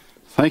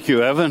Thank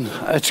you, Evan.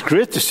 It's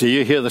great to see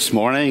you here this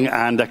morning,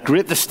 and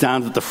great to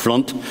stand at the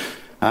front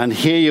and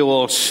hear you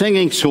all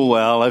singing so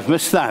well. I've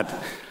missed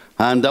that.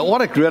 And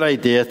what a great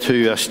idea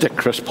to stick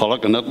Chris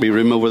Pollock in that wee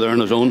room over there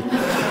on his own.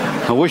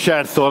 I wish I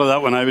had thought of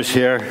that when I was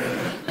here.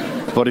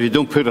 But if you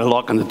don't put a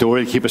lock on the door,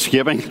 you keep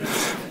escaping.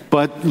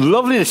 But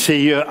lovely to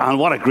see you, and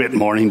what a great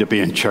morning to be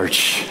in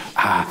church.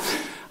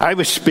 I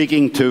was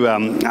speaking to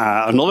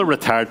another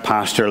retired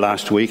pastor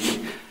last week,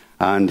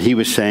 and he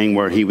was saying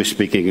where he was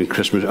speaking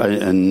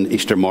in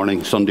Easter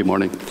morning, Sunday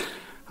morning.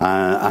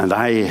 And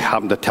I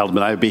happened to tell him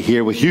that I would be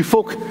here with you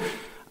folk.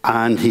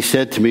 And he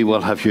said to me,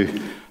 well, have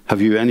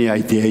you any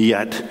idea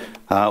yet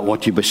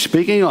what you were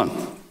speaking on?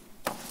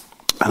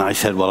 And I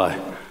said, well,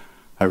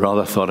 I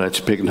rather thought I'd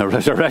speak on the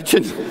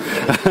resurrection.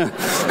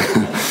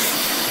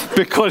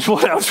 Because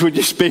what else would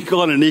you speak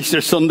on Easter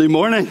Sunday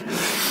morning?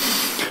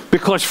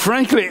 Because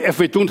frankly, if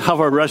we don't have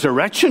a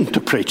resurrection to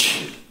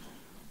preach,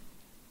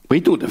 we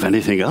don't have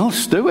anything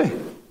else, do we?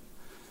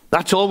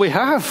 That's all we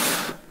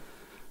have.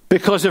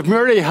 Because if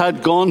Mary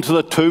had gone to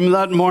the tomb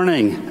that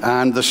morning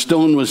and the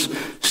stone was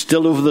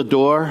still over the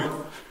door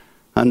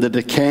and the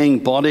decaying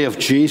body of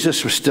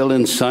Jesus was still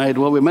inside,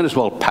 well, we might as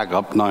well pack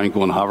up now and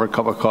go and have a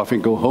cup of coffee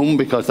and go home,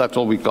 because that's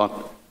all we've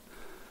got.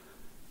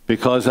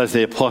 Because as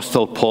the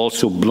Apostle Paul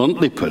so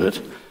bluntly put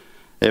it,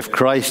 if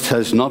Christ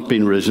has not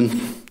been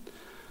risen,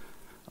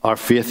 our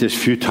faith is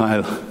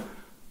futile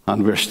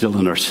and we're still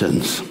in our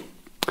sins.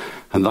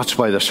 And that's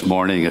why this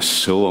morning is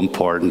so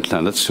important,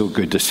 and it's so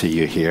good to see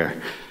you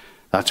here.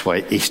 That's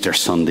why Easter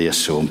Sunday is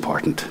so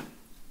important.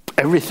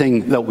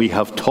 Everything that we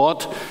have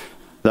taught,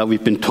 that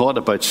we've been taught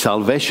about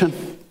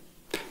salvation,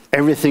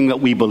 everything that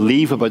we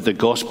believe about the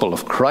gospel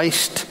of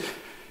Christ,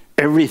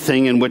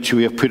 everything in which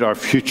we have put our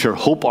future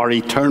hope, our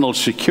eternal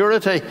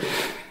security,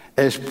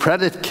 is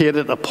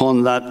predicated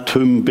upon that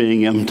tomb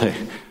being empty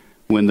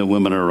when the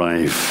women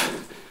arrive.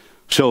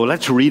 So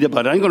let's read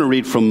about it. I'm going to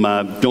read from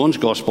John's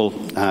Gospel,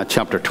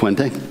 chapter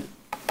 20.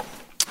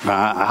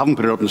 I haven't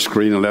put it up on the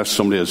screen unless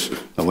somebody is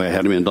way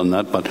ahead of me and done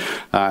that, but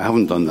I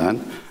haven't done that.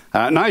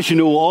 Now, as you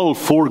know, all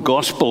four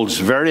Gospels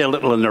vary a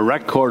little in the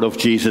record of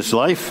Jesus'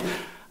 life.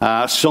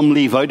 Some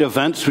leave out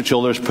events which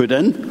others put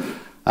in.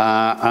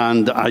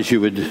 And as you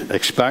would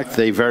expect,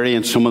 they vary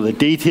in some of the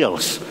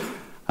details.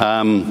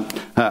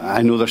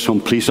 I know there's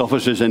some police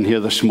officers in here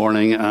this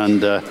morning,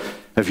 and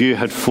if you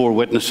had four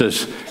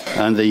witnesses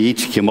and they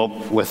each came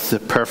up with the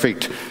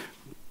perfect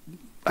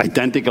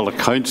identical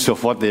accounts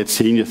of what they had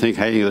seen, you think,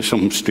 hey, there's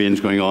something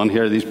strange going on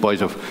here. These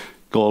boys have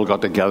all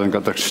got together and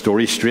got their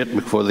story straight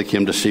before they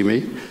came to see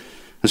me.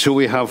 And so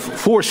we have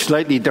four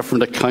slightly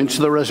different accounts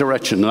of the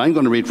resurrection. And I'm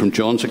going to read from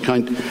John's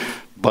account,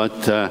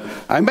 but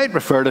I might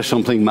refer to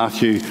something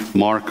Matthew,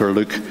 Mark, or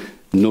Luke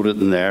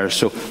noted in there.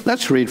 So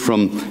let's read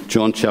from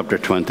John chapter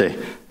 20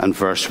 and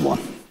verse 1.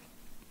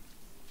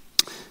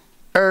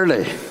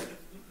 Early,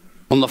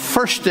 on the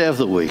first day of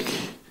the week,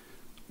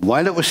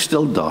 while it was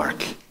still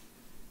dark,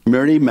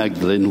 Mary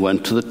Magdalene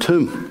went to the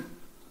tomb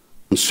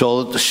and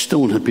saw that the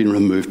stone had been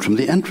removed from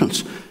the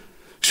entrance.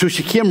 So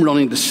she came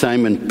running to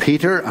Simon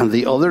Peter and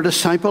the other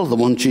disciple, the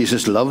one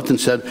Jesus loved,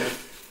 and said,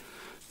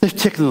 they've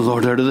taken the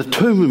Lord out of the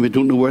tomb and we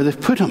don't know where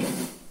they've put him.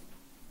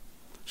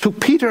 So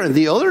Peter and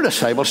the other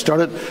disciple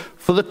started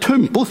for the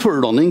tomb. Both were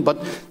running,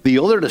 but the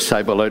other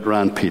disciple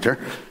outran Peter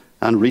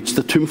and reached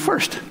the tomb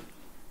first.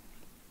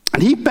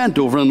 And he bent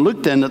over and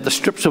looked in at the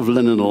strips of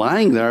linen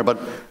lying there, but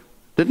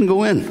didn't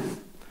go in.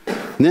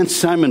 And then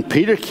Simon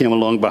Peter came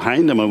along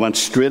behind him and went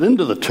straight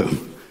into the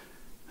tomb.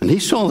 And he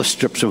saw the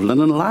strips of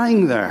linen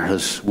lying there,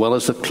 as well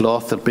as the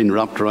cloth that had been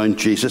wrapped around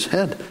Jesus'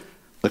 head.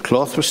 The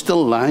cloth was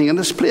still lying in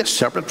its place,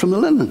 separate from the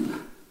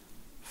linen.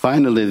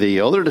 Finally,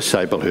 the other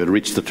disciple who had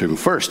reached the tomb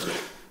first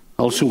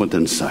also went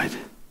inside.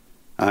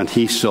 And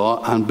he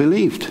saw and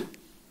believed.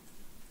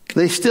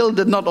 They still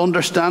did not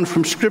understand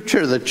from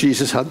Scripture that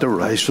Jesus had to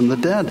rise from the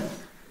dead.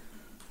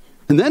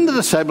 And then the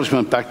disciples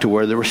went back to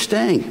where they were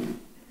staying.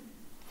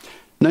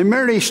 Now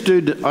Mary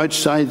stood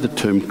outside the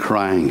tomb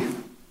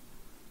crying.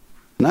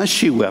 And as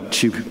she wept,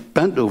 she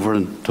bent over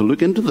to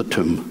look into the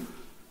tomb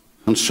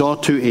and saw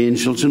two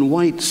angels in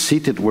white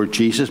seated where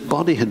Jesus'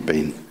 body had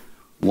been,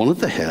 one at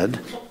the head,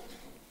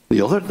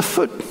 the other at the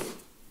foot. And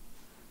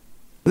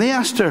they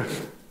asked her,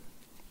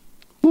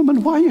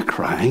 woman, why are you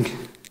crying?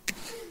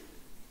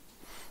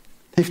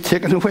 They've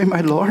taken away my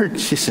Lord,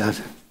 she said,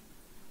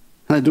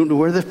 and I don't know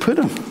where they've put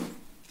him.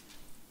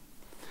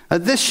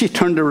 At this, she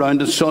turned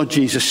around and saw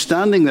Jesus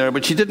standing there,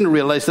 but she didn't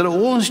realize that it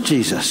was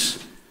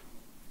Jesus.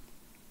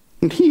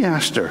 And he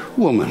asked her,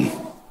 woman,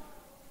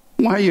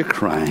 why are you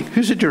crying?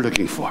 Who's it you're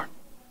looking for?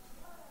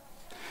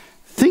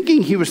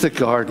 Thinking he was the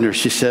gardener,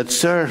 she said,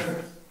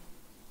 sir,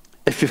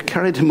 if you've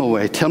carried him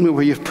away, tell me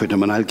where you've put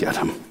him and I'll get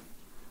him.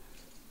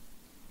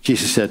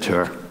 Jesus said to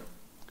her,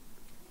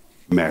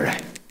 Mary.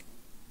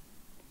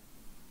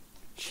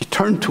 She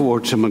turned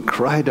towards him and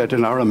cried out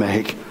in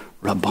Aramaic,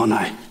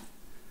 Rabboni,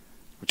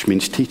 which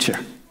means teacher.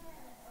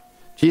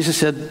 Jesus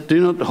said, do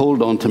not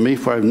hold on to me,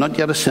 for I have not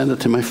yet ascended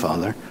to my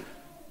Father.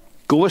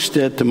 Go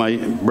instead to my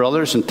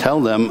brothers and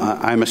tell them,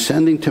 I'm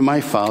ascending to my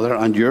Father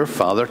and your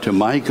Father, to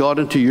my God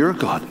and to your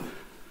God.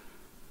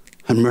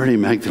 And Mary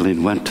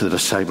Magdalene went to the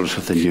disciples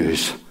with the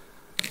news,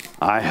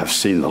 I have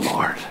seen the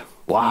Lord.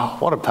 Wow,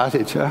 what a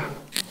passage, huh?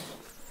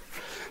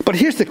 But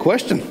here's the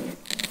question.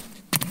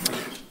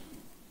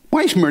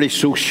 Why is Mary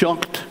so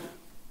shocked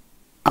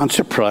and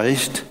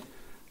surprised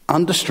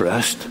and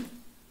distressed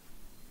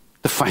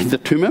to find the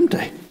tomb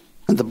empty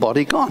and the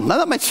body gone? Now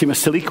that might seem a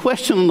silly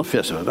question on the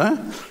face of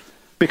it,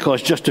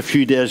 because just a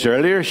few days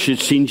earlier she had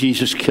seen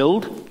Jesus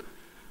killed.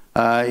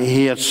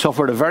 He had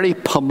suffered a very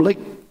public,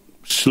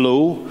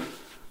 slow,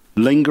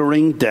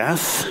 lingering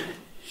death.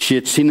 She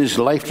had seen his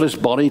lifeless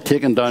body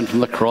taken down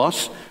from the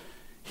cross,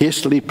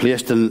 hastily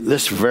placed in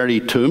this very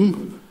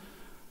tomb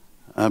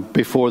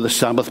before the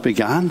Sabbath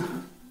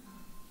began.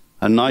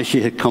 And now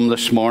she had come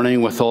this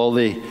morning with all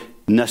the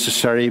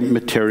necessary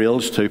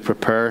materials to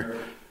prepare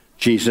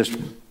Jesus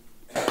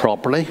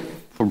properly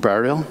for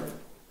burial.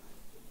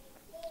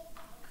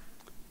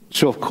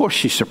 So of course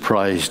she's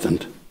surprised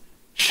and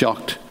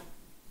shocked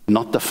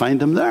not to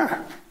find him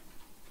there.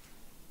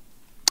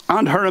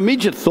 And her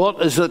immediate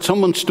thought is that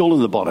someone's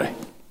stolen the body.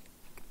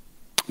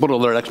 What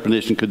other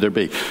explanation could there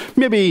be?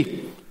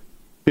 Maybe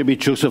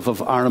Joseph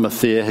of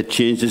Arimathea had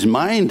changed his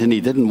mind and he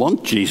didn't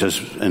want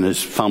Jesus in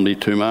his family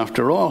tomb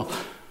after all.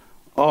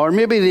 Or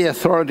maybe the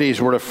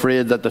authorities were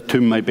afraid that the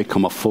tomb might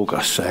become a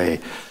focus, a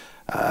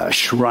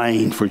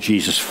shrine for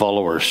Jesus'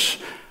 followers.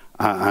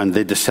 And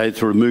they decided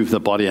to remove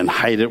the body and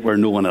hide it where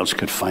no one else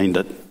could find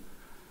it.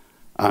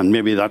 And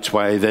maybe that's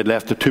why they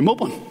left the tomb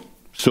open,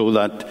 so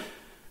that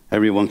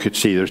everyone could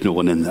see there's no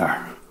one in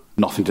there.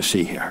 Nothing to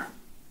see here.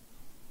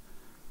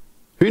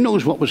 Who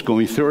knows what was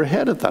going through her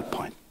head at that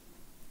point?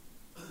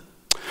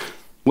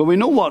 Well, we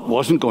know what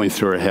wasn't going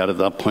through her head at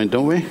that point,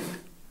 don't we?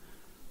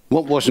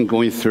 What wasn't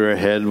going through her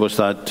head was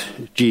that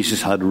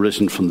Jesus had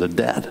risen from the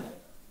dead,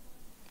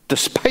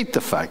 despite the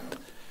fact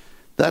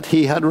that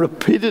he had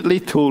repeatedly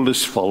told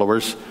his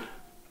followers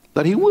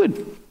that he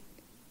would.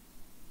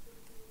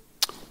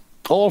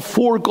 All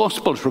four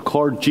Gospels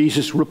record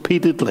Jesus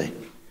repeatedly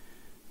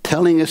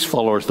telling his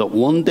followers that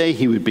one day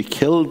he would be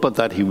killed, but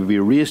that he would be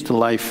raised to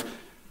life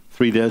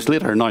 3 days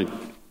later. Now,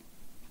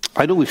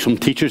 I know we have some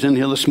teachers in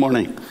here this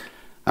morning,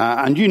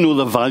 and you know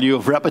the value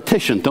of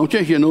repetition, don't you?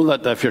 You know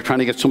that if you're trying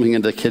to get something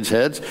into the kids'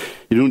 heads,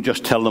 you don't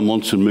just tell them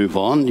once and move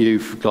on.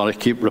 You've got to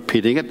keep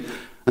repeating it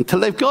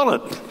until they've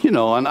got it, you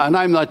know. And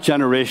I'm that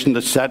generation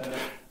that sat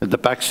at the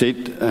back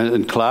seat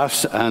in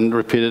class and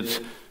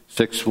repeated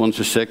 6 1s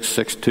are 6,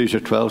 6 2s are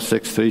 12,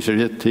 6 3s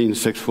are 18,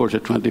 6 4s are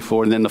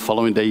 24, and then the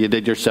following day you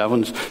did your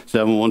 7s,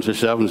 7 1s are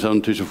 7,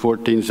 7 2s are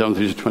 14, 7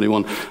 3s are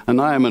 21. And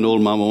now I'm an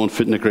old man with one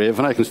foot in the grave,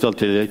 and I can still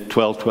tell you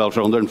 12 12s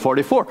are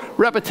 144.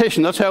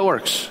 Repetition, that's how it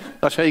works.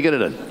 That's how you get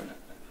it in.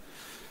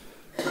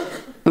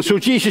 And so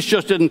Jesus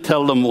just didn't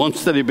tell them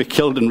once that he'd be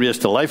killed and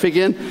raised to life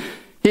again.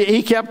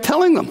 He kept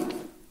telling them.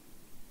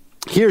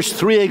 Here's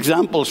 3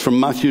 examples from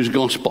Matthew's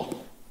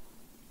Gospel.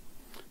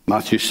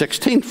 Matthew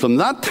 16. From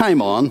that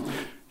time on,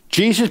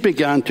 Jesus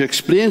began to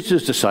explain to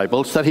his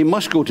disciples that he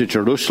must go to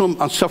Jerusalem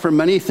and suffer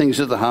many things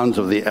at the hands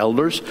of the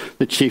elders,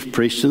 the chief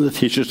priests, and the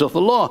teachers of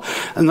the law,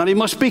 and that he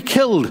must be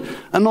killed,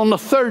 and on the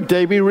 3rd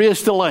day be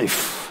raised to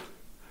life.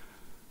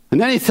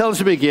 And then he tells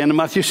them again in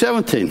Matthew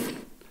 17.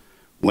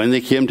 When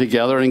they came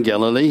together in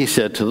Galilee, he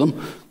said to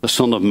them, the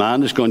Son of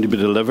Man is going to be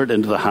delivered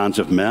into the hands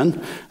of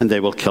men, and they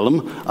will kill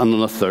him, and on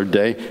the 3rd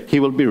day he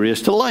will be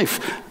raised to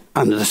life.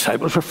 And the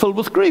disciples were filled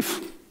with grief.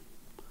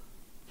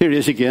 Here he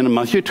is again in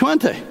Matthew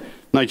 20.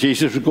 Now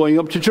Jesus was going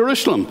up to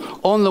Jerusalem.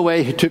 On the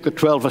way he took the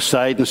 12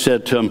 aside and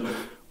said to them,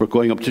 we're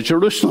going up to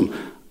Jerusalem,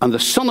 and the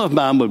Son of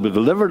Man will be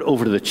delivered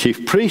over to the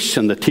chief priests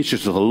and the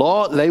teachers of the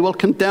law. They will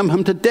condemn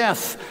him to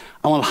death,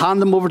 and will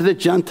hand him over to the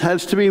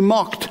Gentiles to be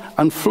mocked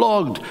and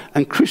flogged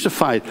and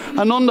crucified.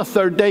 And on the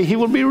 3rd day he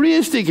will be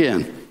raised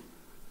again.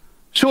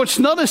 So it's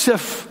not as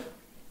if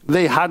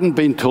they hadn't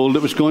been told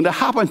it was going to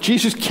happen.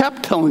 Jesus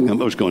kept telling them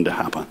it was going to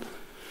happen.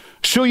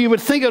 So you would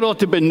think it ought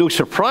to have been no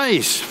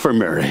surprise for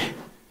Mary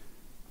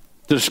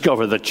to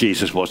discover that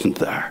Jesus wasn't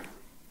there.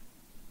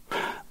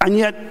 And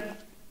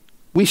yet,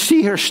 we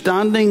see her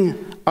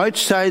standing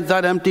outside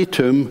that empty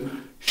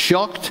tomb,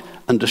 shocked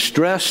and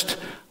distressed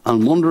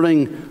and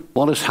wondering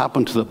what has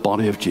happened to the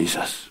body of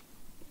Jesus.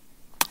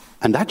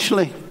 And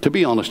actually, to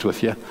be honest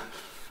with you,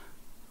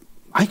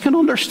 I can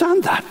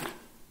understand that.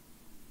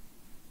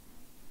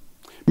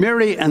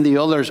 Mary and the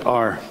others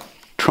are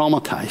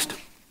traumatized.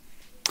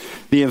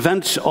 The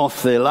events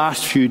of the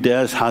last few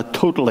days had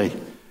totally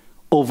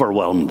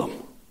overwhelmed them.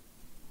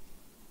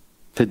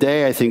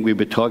 Today, I think we'd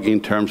be talking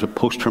in terms of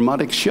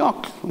post-traumatic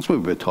shock. That's what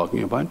we'd be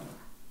talking about.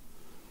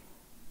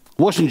 It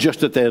wasn't just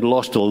that they had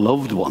lost a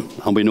loved one,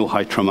 and we know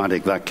how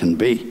traumatic that can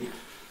be.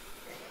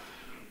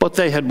 But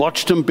they had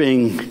watched him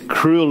being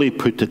cruelly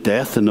put to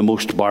death in the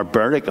most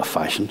barbaric of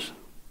fashions.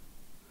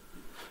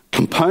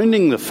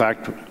 Compounding the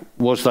fact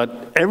was that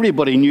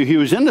everybody knew he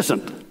was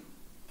innocent,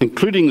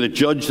 including the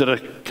judge that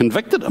had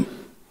convicted him.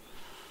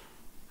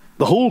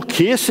 The whole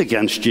case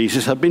against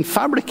Jesus had been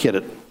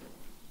fabricated,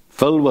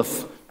 filled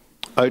with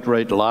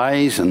outright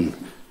lies and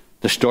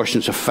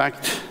distortions of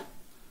fact.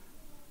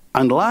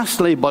 And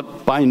lastly,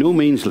 but by no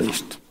means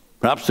least,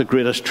 perhaps the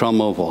greatest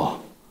trauma of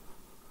all,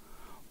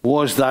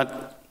 was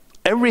that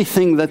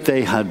everything that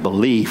they had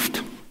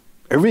believed,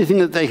 everything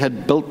that they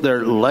had built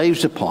their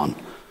lives upon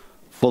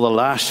for the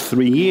last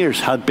 3 years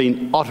had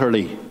been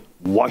utterly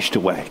washed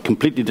away,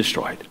 completely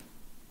destroyed.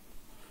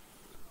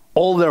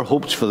 All their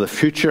hopes for the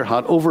future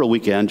had, over a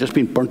weekend, just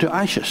been burnt to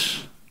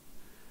ashes.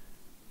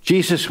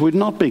 Jesus would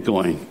not be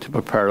going to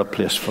prepare a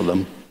place for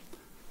them.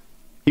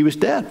 He was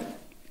dead.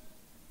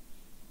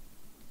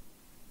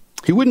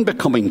 He wouldn't be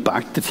coming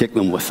back to take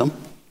them with him.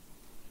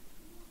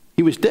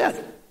 He was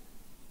dead.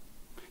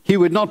 He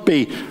would not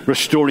be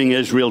restoring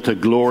Israel to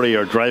glory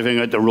or driving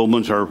out the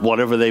Romans or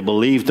whatever they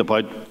believed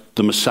about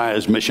the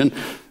Messiah's mission.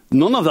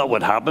 None of that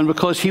would happen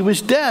because he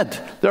was dead.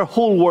 Their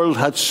whole world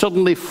had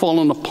suddenly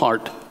fallen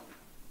apart.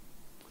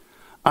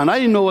 And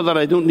I know that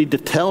I don't need to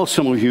tell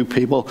some of you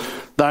people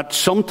that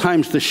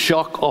sometimes the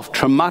shock of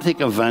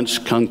traumatic events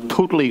can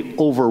totally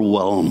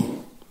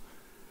overwhelm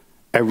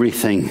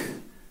everything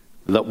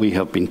that we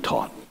have been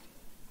taught.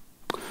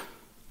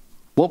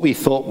 What we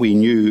thought we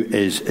knew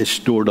is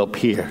stored up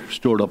here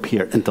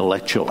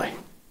intellectually.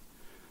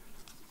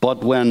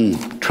 But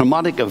when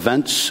traumatic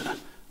events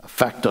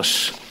affect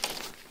us,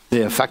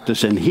 they affect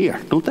us in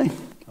here, don't they?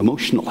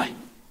 Emotionally.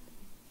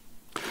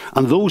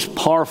 And those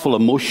powerful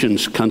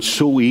emotions can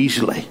so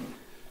easily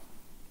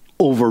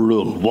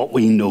overrule what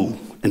we know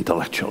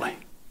intellectually.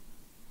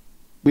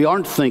 We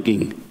aren't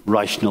thinking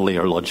rationally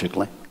or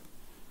logically.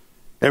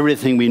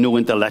 Everything we know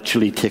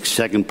intellectually takes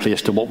second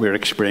place to what we're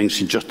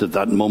experiencing just at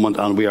that moment,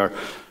 and we are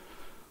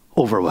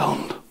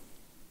overwhelmed.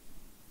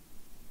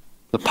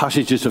 The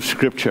passages of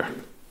Scripture,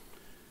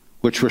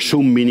 which were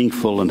so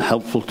meaningful and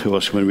helpful to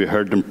us when we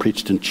heard them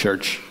preached in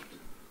church,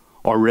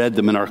 or read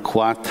them in our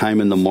quiet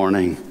time in the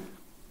morning,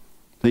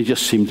 they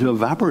just seem to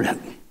evaporate.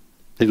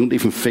 They don't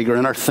even figure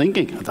in our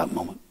thinking at that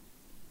moment.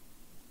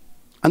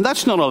 And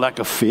that's not a lack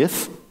of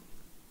faith.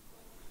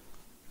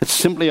 It's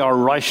simply our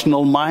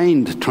rational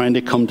mind trying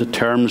to come to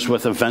terms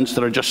with events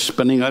that are just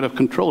spinning out of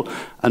control.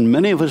 And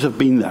many of us have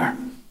been there.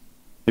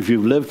 If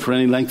you've lived for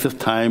any length of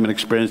time and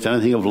experienced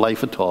anything of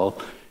life at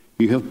all,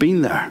 you have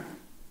been there.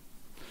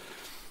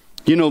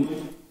 You know,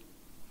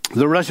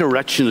 the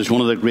resurrection is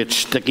one of the great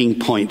sticking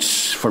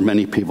points for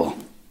many people.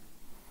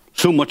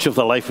 So much of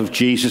the life of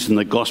Jesus in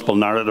the gospel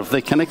narrative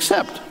they can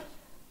accept.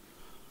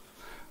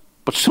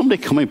 But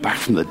somebody coming back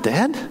from the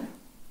dead?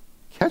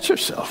 Catch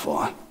yourself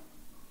on.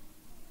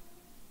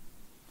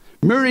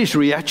 Mary's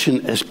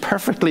reaction is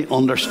perfectly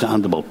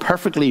understandable,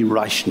 perfectly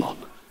rational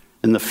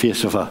in the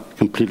face of a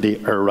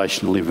completely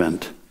irrational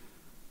event.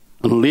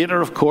 And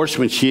later, of course,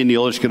 when she and the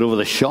others get over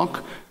the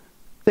shock,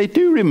 they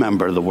do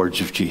remember the words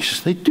of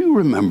Jesus. They do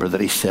remember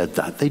that he said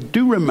that. They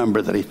do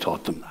remember that he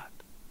taught them that.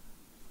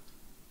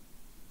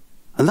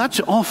 And that's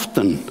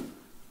often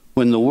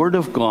when the Word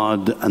of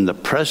God and the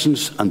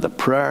presence and the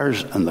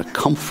prayers and the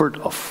comfort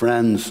of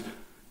friends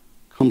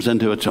comes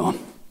into its own.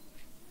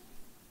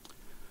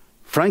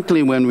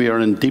 Frankly, when we are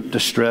in deep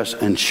distress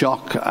and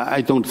shock, I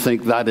don't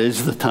think that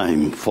is the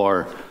time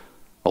for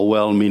a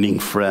well-meaning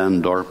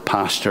friend or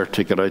pastor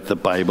to get out the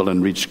Bible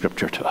and read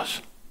Scripture to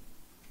us.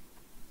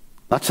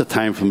 That's the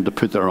time for them to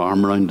put their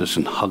arm around us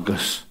and hug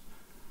us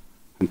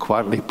and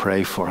quietly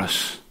pray for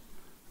us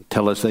and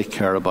tell us they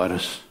care about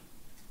us.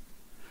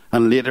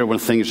 And later, when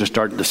things are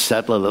starting to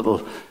settle a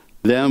little,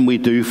 then we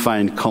do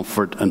find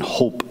comfort and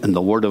hope in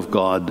the Word of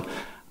God.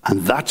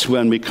 And that's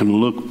when we can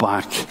look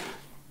back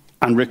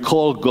and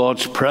recall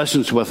God's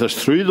presence with us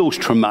through those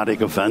traumatic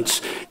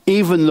events,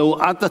 even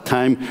though at the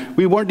time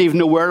we weren't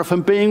even aware of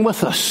him being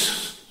with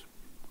us.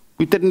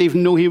 We didn't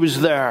even know he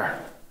was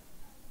there.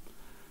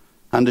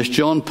 And as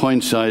John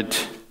points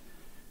out,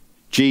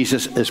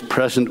 Jesus is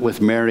present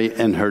with Mary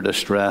in her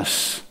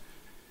distress,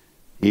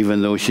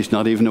 even though she's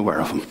not even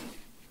aware of him.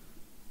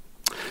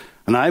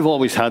 And I've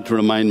always had to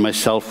remind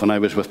myself when I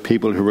was with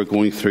people who were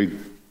going through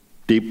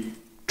deep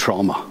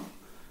trauma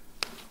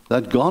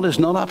that God is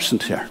not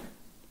absent here.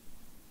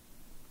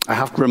 I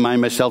have to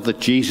remind myself that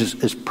Jesus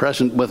is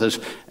present with us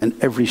in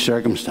every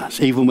circumstance.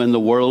 Even when the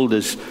world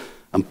is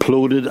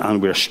imploded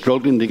and we're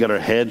struggling to get our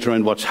heads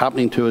around what's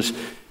happening to us,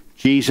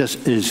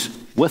 Jesus is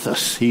with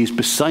us. He's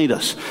beside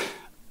us.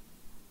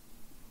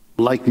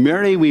 Like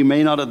Mary, we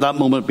may not at that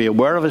moment be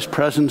aware of his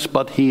presence,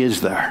 but he is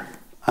there.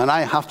 And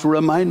I have to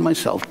remind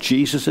myself,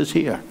 Jesus is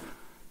here.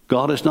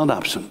 God is not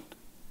absent.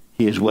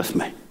 He is with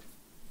me.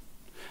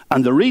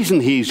 And the reason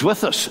he's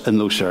with us in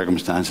those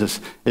circumstances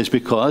is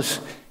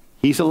because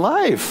he's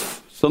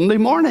alive. Sunday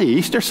morning,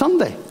 Easter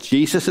Sunday,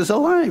 Jesus is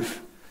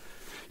alive.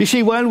 You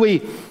see, while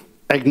we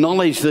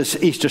acknowledge this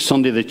Easter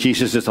Sunday that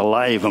Jesus is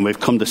alive, and we've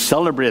come to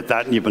celebrate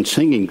that, and you've been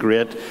singing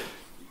great,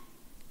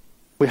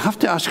 we have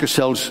to ask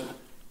ourselves,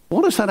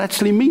 what does that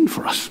actually mean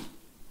for us?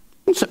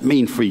 What does it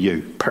mean for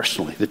you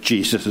personally that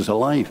Jesus is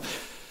alive?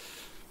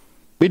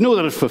 We know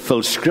that it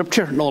fulfills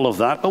Scripture and all of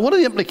that, but what are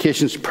the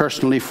implications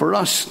personally for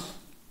us?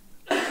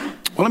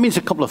 Well, it means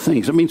a couple of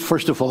things. It means,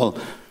 first of all,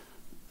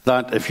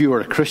 that if you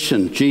are a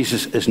Christian,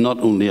 Jesus is not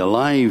only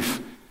alive,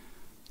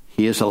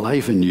 he is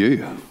alive in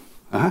you.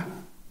 Not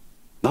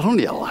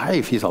only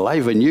alive, he's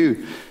alive in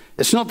you.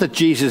 It's not that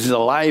Jesus is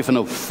alive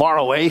and far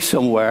away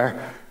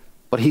somewhere,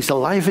 but he's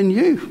alive in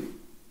you.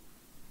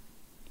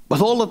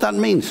 With all that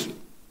means.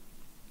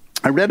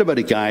 I read about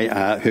a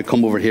guy who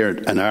come over here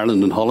in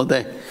Ireland on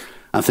holiday.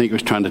 I think he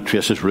was trying to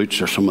trace his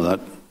roots or some of that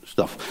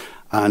stuff.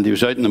 And he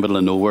was out in the middle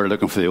of nowhere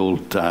looking for the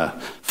old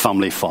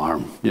family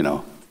farm,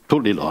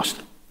 totally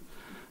lost.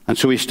 And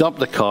so he stopped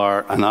the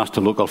car and asked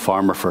a local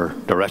farmer for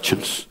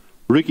directions.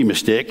 Rookie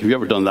mistake. Have you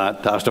ever done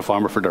that? To ask a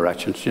farmer for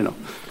directions, The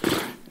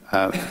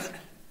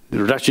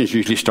directions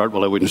usually start,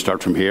 well, I wouldn't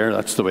start from here.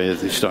 That's the way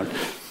they start.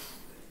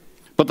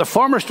 But the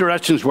farmer's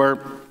directions were,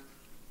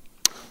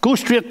 go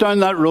straight down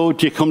that road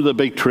till you come to the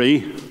big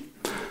tree,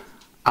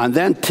 and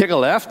then take a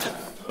left,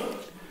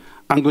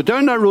 and go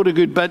down that road a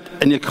good bit,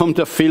 and you come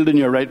to a field on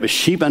your right with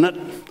sheep in it.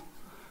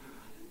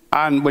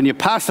 And when you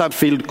pass that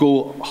field,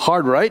 go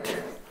hard right,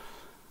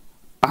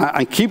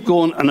 and keep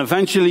going, and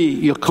eventually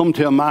you'll come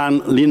to a man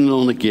leaning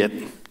on a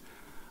gate.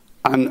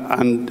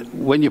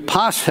 And when you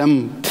pass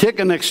him, take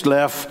a next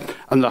left,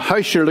 and the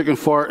house you're looking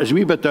for is a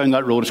wee bit down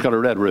that road. It's got a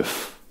red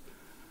roof.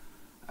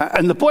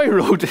 And the boy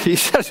wrote, he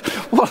says,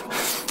 well,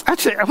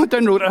 actually, I went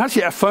down the road, and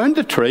actually I found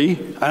the tree,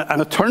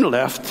 and I turned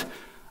left,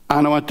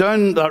 and I went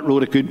down that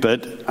road a good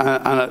bit,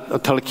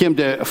 until I came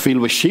to a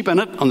field with sheep in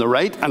it on the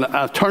right, and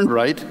I turned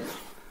right,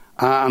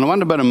 and I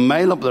went about a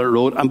mile up the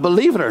road, and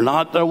believe it or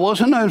not, there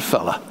was an old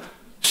fella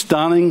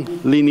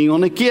standing, leaning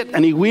on a gate,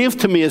 and he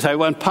waved to me as I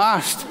went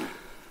past,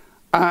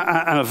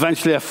 and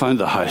eventually I found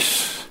the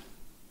house.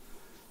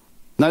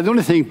 Now, the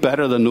only thing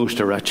better than those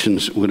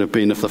directions would have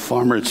been if the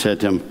farmer had said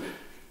to him,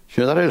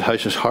 sure, that old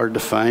house is hard to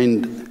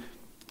find.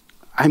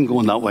 I'm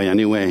going that way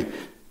anyway.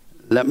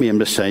 Let me in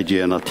beside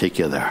you and I'll take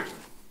you there.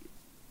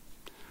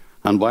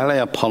 And while I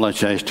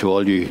apologize to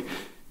all you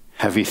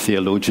heavy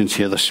theologians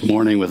here this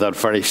morning with that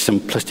very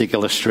simplistic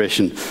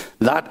illustration,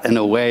 that in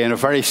a way, in a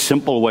very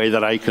simple way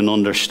that I can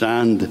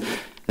understand,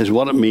 is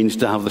what it means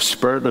to have the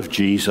Spirit of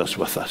Jesus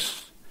with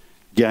us,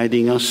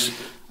 guiding us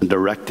and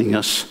directing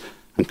us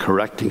and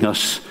correcting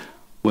us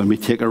when we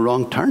take a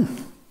wrong turn.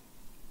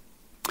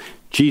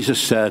 Jesus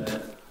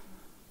said,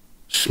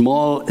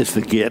 small is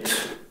the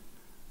gate,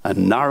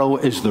 and narrow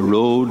is the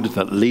road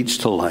that leads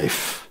to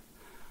life,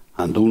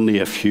 and only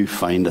a few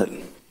find it.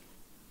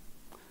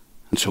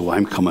 And so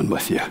I'm coming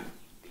with you,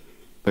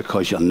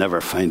 because you'll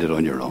never find it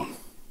on your own.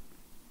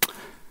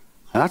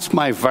 And that's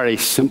my very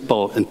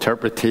simple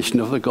interpretation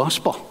of the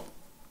gospel.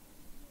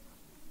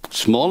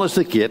 Small is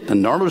the gate,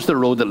 and narrow is the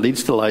road that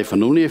leads to life,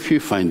 and only a few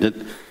find it.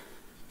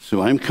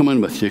 So I'm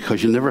coming with you,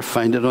 because you'll never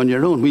find it on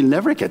your own. We'll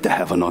never get to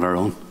heaven on our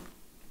own.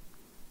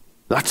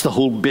 That's the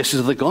whole basis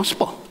of the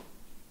gospel,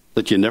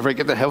 that you never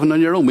get to heaven on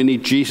your own. We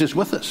need Jesus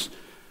with us.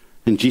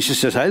 And Jesus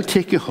says, I'll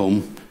take you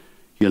home.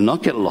 You'll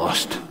not get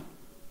lost,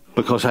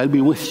 because I'll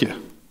be with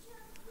you.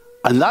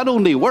 And that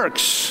only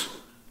works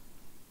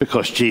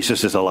because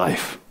Jesus is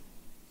alive.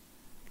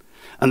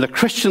 And the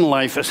Christian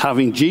life is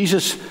having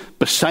Jesus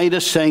beside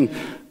us saying,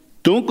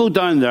 don't go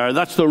down there,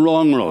 that's the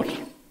wrong road.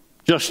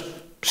 Just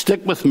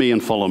stick with me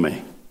and follow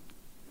me.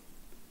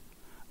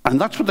 And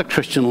that's what the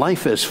Christian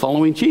life is,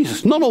 following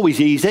Jesus. Not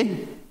always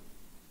easy.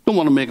 Don't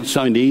want to make it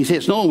sound easy.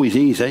 It's not always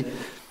easy.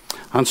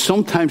 And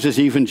sometimes as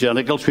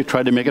evangelicals, we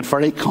try to make it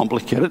very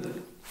complicated,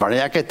 very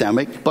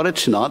academic, but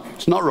it's not.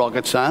 It's not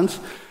rocket science.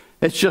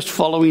 It's just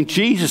following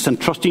Jesus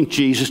and trusting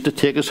Jesus to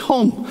take us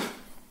home,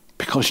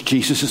 because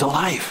Jesus is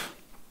alive.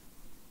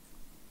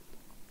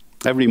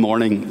 Every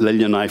morning,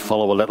 Lily and I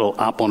follow a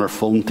little app on our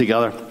phone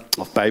together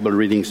of Bible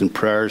readings and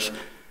prayers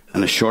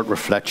and a short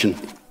reflection.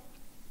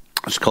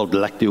 It's called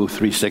Lectio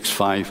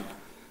 365.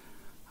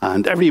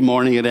 And every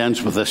morning it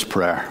ends with this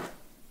prayer.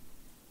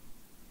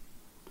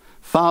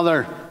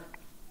 Father,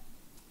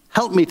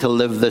 help me to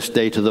live this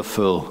day to the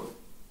full,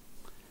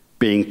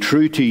 being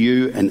true to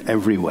you in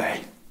every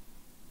way.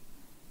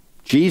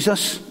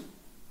 Jesus,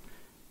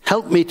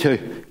 help me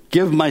to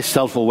give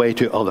myself away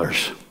to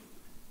others,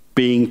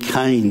 being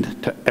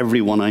kind to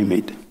everyone I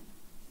meet.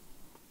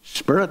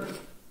 Spirit,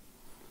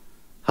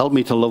 help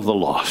me to love the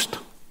lost,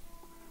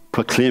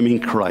 proclaiming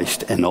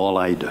Christ in all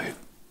I do.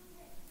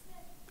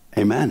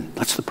 Amen.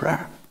 That's the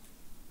prayer.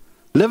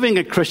 Living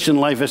a Christian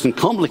life isn't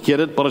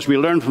complicated, but as we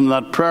learn from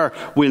that prayer,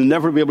 we'll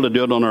never be able to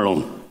do it on our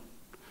own.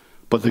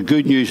 But the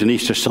good news on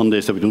Easter Sunday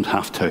is that we don't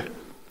have to,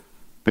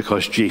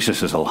 because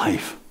Jesus is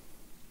alive.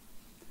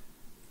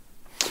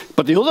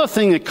 But the other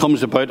thing that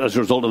comes about as a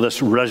result of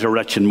this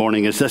resurrection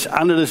morning is this,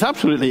 and it is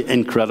absolutely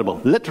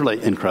incredible,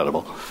 literally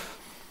incredible.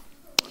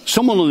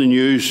 Someone on the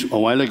news a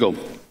while ago,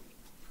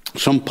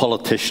 some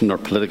politician or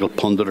political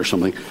pundit or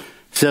something,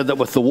 said that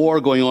with the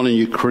war going on in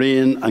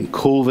Ukraine and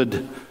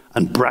COVID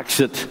and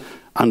Brexit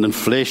and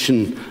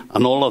inflation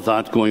and all of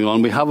that going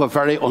on, we have a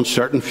very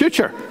uncertain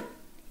future.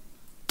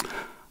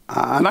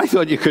 And I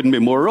thought you couldn't be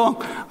more wrong.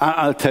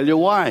 I'll tell you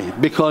why.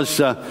 Because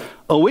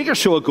a week or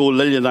so ago,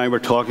 Lily and I were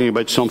talking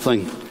about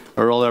something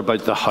or other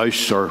about the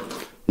house or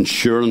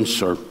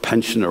insurance or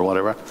pension or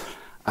whatever.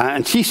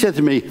 And she said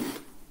to me,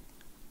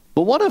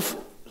 But what if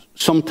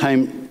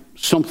sometime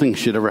something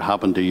should ever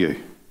happen to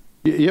you?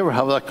 You ever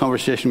have that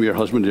conversation with your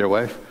husband or your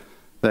wife?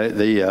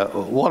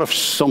 What if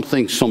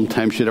something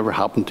sometime should ever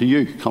happen to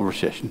you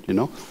conversation, you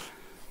know?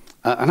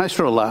 And I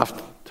sort of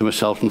laughed to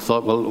myself and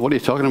thought, well, what are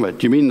you talking about?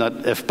 Do you mean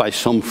that if by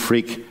some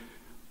freak,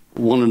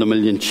 1 in a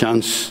million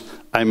chance,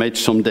 I might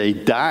someday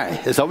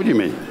die? Is that what you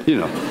mean? You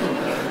know?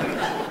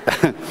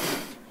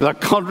 That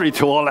contrary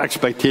to all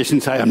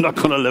expectations, I am not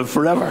going to live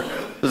forever.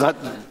 Is that?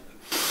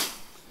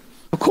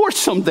 Of course,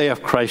 someday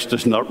if Christ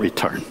does not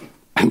return,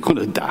 I'm going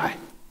to die.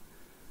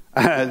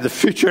 The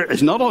future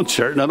is not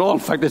uncertain at all. In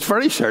fact, it's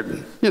very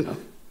certain. You know,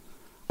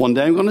 one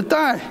day I'm going to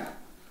die.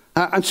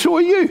 And so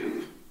are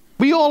you.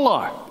 We all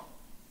are.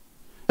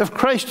 If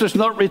Christ does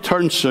not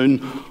return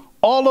soon,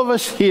 all of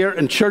us here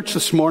in church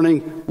this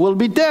morning will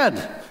be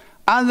dead.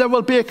 And there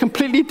will be a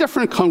completely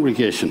different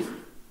congregation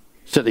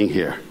sitting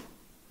here.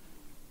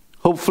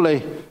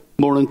 Hopefully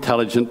more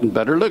intelligent and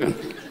better looking.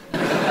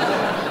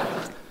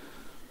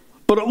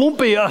 But it won't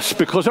be us,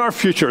 because our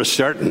future is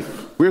certain.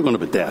 We're going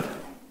to be dead.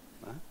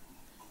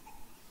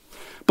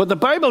 But the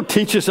Bible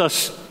teaches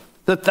us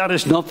that that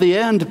is not the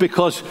end,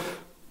 because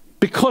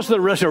of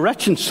the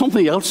resurrection,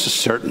 something else is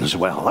certain as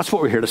well. That's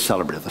what we're here to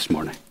celebrate this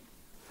morning.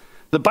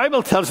 The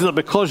Bible tells us that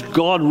because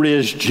God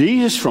raised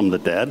Jesus from the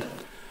dead,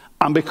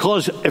 and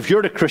because if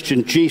you're a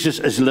Christian, Jesus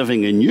is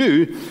living in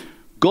you,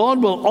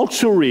 God will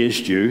also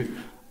raise you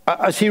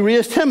as he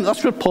raised him.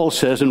 That's what Paul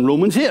says in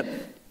Romans 8.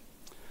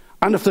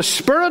 And if the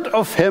Spirit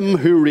of him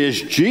who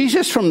raised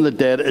Jesus from the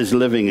dead is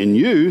living in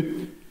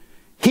you,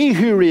 he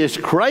who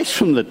raised Christ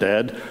from the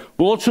dead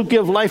will also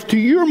give life to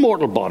your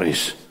mortal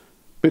bodies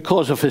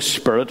because of his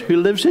Spirit who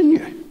lives in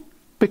you.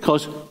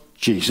 Because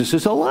Jesus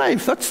is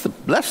alive. That's the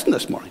lesson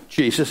this morning.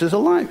 Jesus is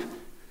alive.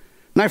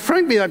 Now,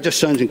 frankly, that just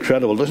sounds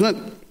incredible, doesn't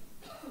it?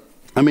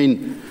 I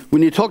mean,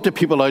 when you talk to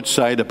people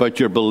outside about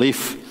your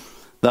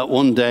belief that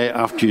one day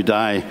after you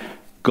die,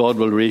 God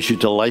will raise you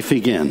to life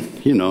again,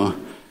 you know,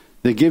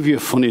 they give you a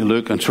funny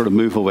look and sort of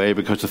move away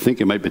because they think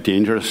it might be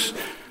dangerous.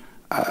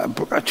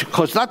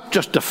 Because that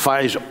just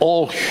defies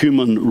all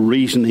human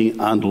reasoning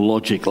and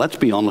logic. Let's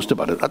be honest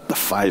about it. That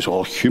defies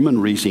all human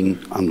reasoning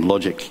and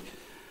logic.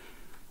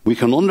 We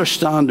can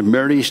understand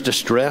Mary's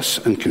distress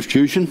and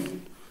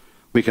confusion.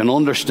 We can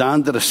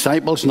understand the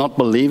disciples not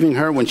believing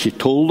her when she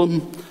told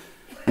them.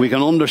 We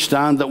can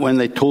understand that when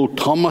they told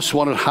Thomas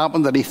what had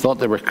happened, that he thought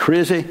they were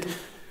crazy.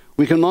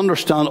 We can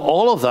understand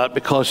all of that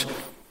because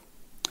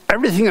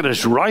everything that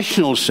is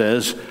rational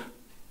says,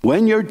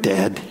 when you're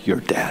dead, you're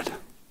dead.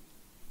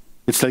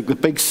 It's like the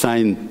big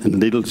sign in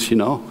Lidl's, you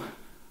know.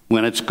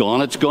 When it's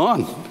gone,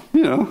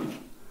 you know.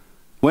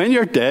 When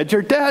you're dead,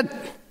 you're dead.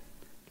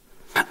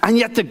 And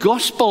yet the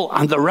gospel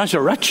and the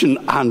resurrection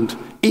and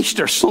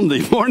Easter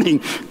Sunday morning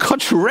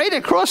cuts right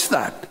across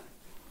that.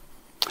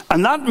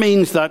 And that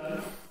means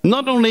that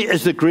not only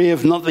is the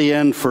grave not the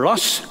end for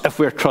us if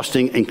we're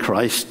trusting in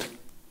Christ,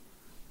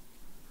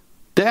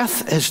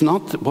 death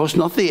was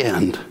not the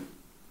end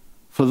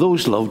for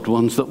those loved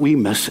ones that we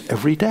miss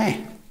every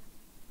day.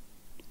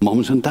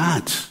 Mums and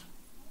dads,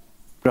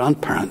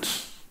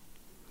 grandparents,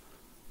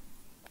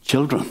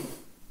 children,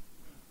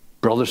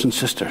 brothers and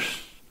sisters,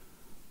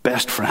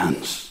 best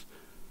friends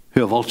who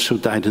have also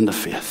died in the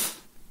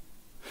faith.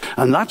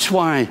 And that's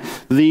why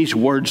these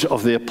words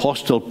of the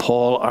Apostle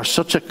Paul are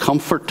such a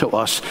comfort to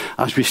us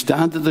as we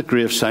stand at the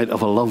graveside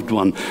of a loved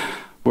one,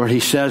 where he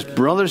says,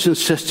 brothers and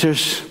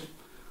sisters,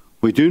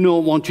 we do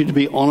not want you to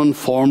be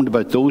uninformed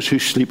about those who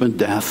sleep in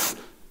death,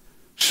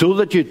 so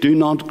that you do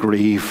not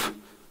grieve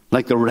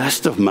like the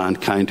rest of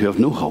mankind who have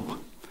no hope.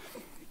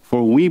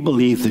 For we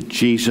believe that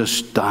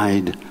Jesus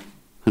died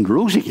and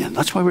rose again.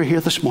 That's why we're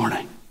here this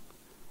morning.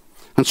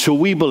 And so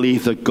we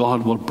believe that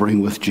God will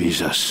bring with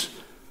Jesus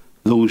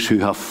those who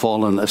have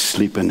fallen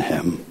asleep in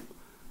him.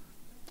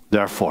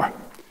 Therefore,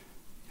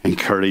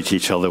 encourage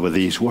each other with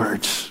these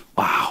words.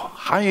 Wow,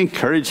 how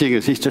encouraging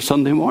is Easter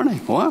Sunday morning?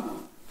 What?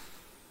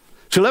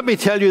 So let me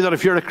tell you that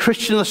if you're a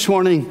Christian this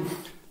morning,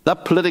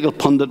 that political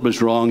pundit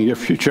was wrong. Your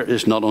future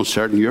is not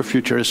uncertain. Your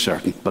future is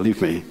certain, believe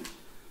me.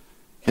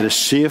 It is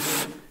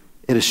safe,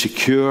 it is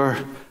secure,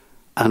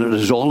 and it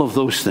is all of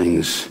those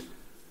things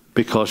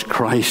because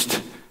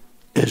Christ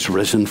is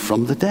risen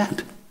from the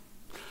dead.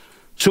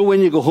 So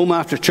when you go home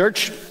after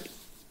church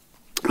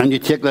and you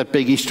take that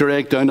big Easter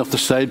egg down off the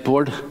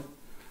sideboard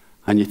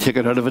and you take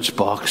it out of its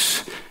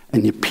box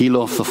and you peel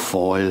off the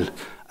foil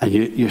and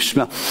you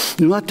smell,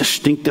 you know that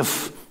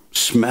distinctive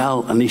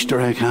smell an Easter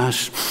egg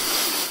has?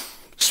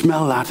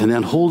 Smell that and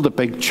then hold the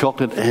big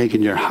chocolate egg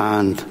in your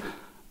hand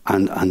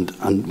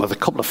and with a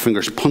couple of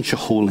fingers punch a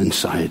hole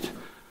inside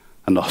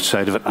and the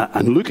side of it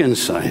and look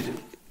inside.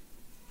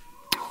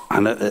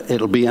 And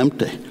it'll be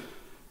empty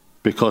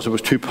because it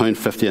was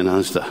 £2.50 in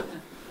Asda.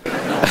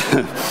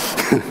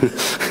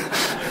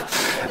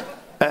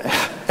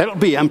 It'll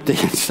be empty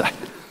inside.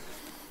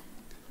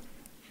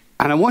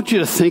 And I want you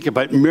to think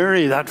about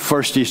Mary that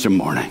first Easter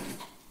morning,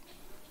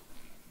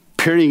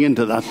 peering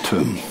into that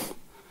tomb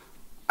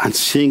and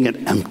seeing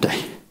it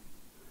empty.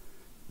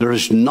 There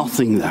is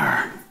nothing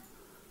there.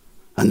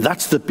 And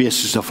that's the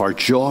basis of our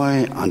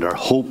joy and our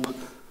hope,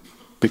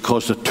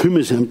 because the tomb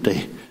is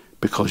empty,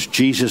 because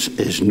Jesus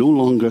is no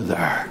longer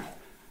there.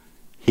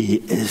 He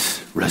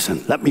is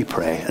risen. Let me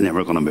pray, and then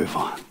we're going to move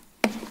on.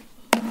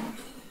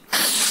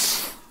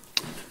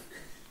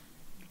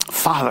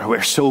 Father,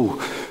 we're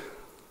so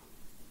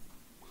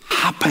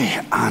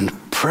happy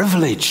and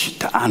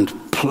privileged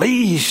and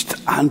pleased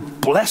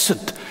and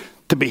blessed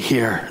to be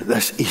here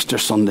this Easter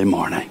Sunday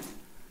morning,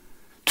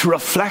 to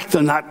reflect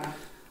on that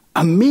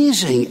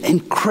amazing,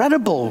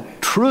 incredible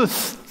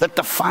truth that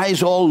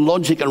defies all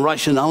logic and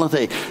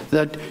rationality,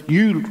 that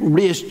you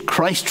raised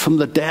Christ from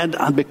the dead,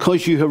 and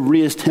because you have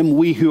raised him,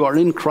 we who are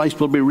in Christ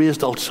will be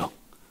raised also.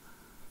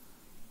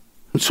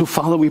 And so,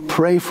 Father, we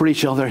pray for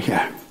each other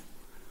here.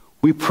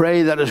 We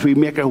pray that as we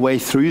make our way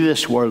through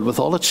this world with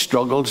all its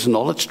struggles and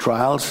all its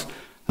trials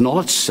and all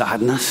its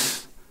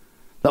sadness,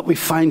 that we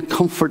find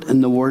comfort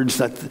in the words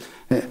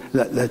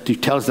that you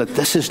tell us that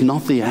this is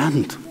not the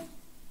end.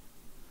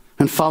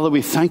 And Father,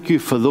 we thank you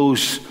for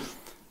those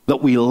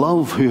that we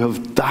love who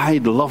have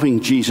died loving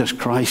Jesus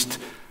Christ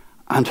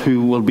and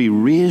who will be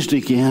raised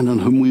again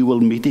and whom we will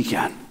meet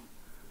again.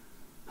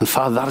 And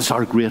Father, that is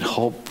our great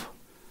hope.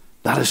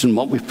 That is in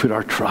what we put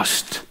our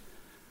trust.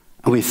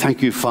 And we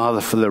thank you,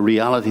 Father, for the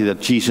reality that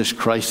Jesus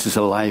Christ is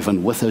alive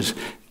and with us,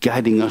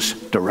 guiding us,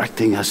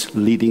 directing us,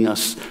 leading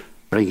us,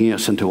 bringing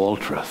us into all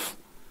truth.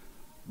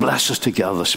 Bless us together this